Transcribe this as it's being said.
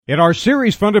In our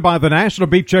series funded by the National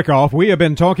Beef Checkoff, we have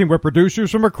been talking with producers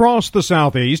from across the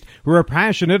Southeast who are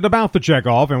passionate about the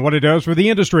checkoff and what it does for the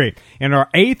industry. In our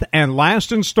 8th and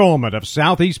last installment of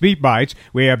Southeast Beef Bytes,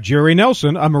 we have Jerry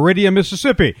Nelson of Meridian,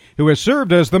 Mississippi, who has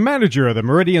served as the manager of the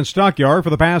Meridian stockyard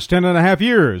for the past 10.5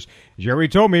 years. Jerry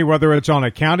told me whether it's on a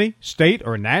county, state,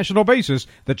 or national basis,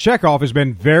 the checkoff has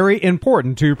been very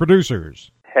important to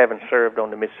producers. Having served on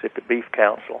the Mississippi Beef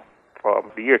Council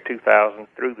from the year 2000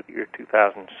 through the year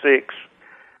 2006,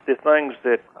 the things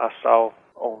that I saw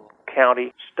on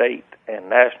county, state, and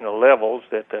national levels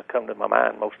that come to my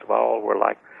mind most of all were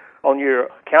like on your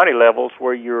county levels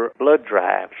where your blood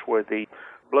drives, where the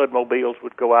blood mobiles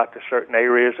would go out to certain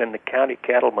areas and the county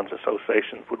cattlemen's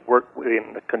associations would work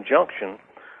in conjunction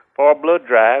for blood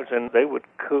drives, and they would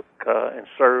cook and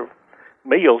serve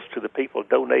meals to the people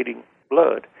donating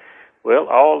blood. Well,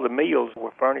 all the meals were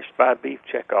furnished by beef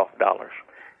checkoff dollars.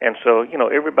 And so,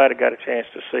 everybody got a chance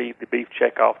to see the beef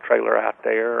checkoff trailer out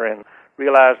there and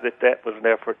realized that that was an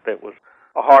effort that was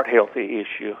a heart-healthy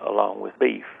issue along with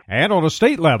beef. And on a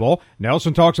state level,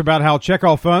 Nelson talks about how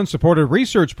checkoff funds supported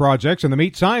research projects in the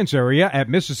meat science area at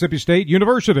Mississippi State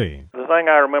University. The thing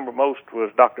I remember most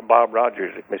was Dr. Bob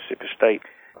Rogers at Mississippi State.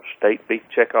 State beef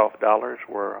checkoff dollars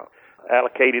were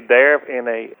allocated there in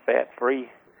a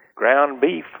fat-free ground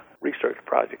beef research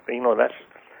project.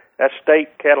 That's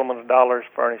state cattlemen's dollars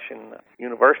furnishing the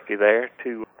university there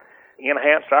to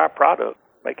enhance our product,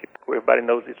 make it where everybody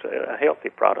knows it's a healthy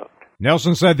product.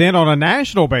 Nelson said then on a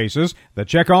national basis, the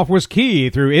checkoff was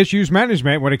key through issues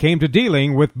management when it came to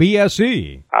dealing with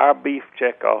BSE. Our beef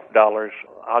checkoff dollars,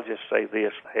 I'll just say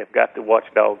this, have got the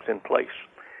watchdogs in place.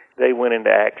 They went into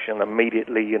action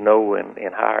immediately, and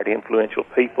hired influential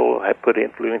people, had put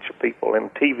influential people in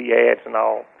TV ads and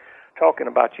all, talking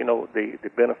about, the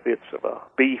benefits of a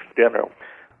beef dinner.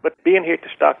 But being here at the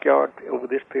stockyard over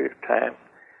this period of time,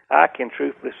 I can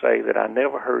truthfully say that I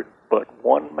never heard but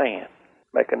one man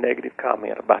make a negative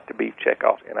comment about the beef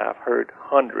checkoff, and I've heard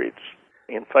hundreds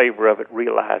in favor of it,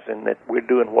 realizing that we're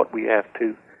doing what we have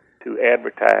to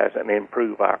advertise and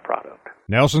improve our product.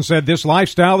 Nelson said this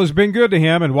lifestyle has been good to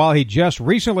him, and while he just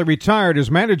recently retired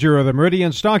as manager of the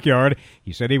Meridian stockyard,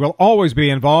 he said he will always be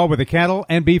involved with the cattle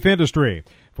and beef industry.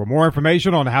 For more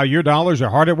information on how your dollars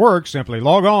are hard at work, simply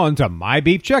log on to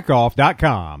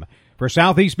mybeefcheckoff.com. For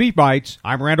Southeast Beef Bytes,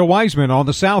 I'm Randall Wiseman on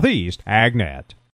the Southeast AgNet.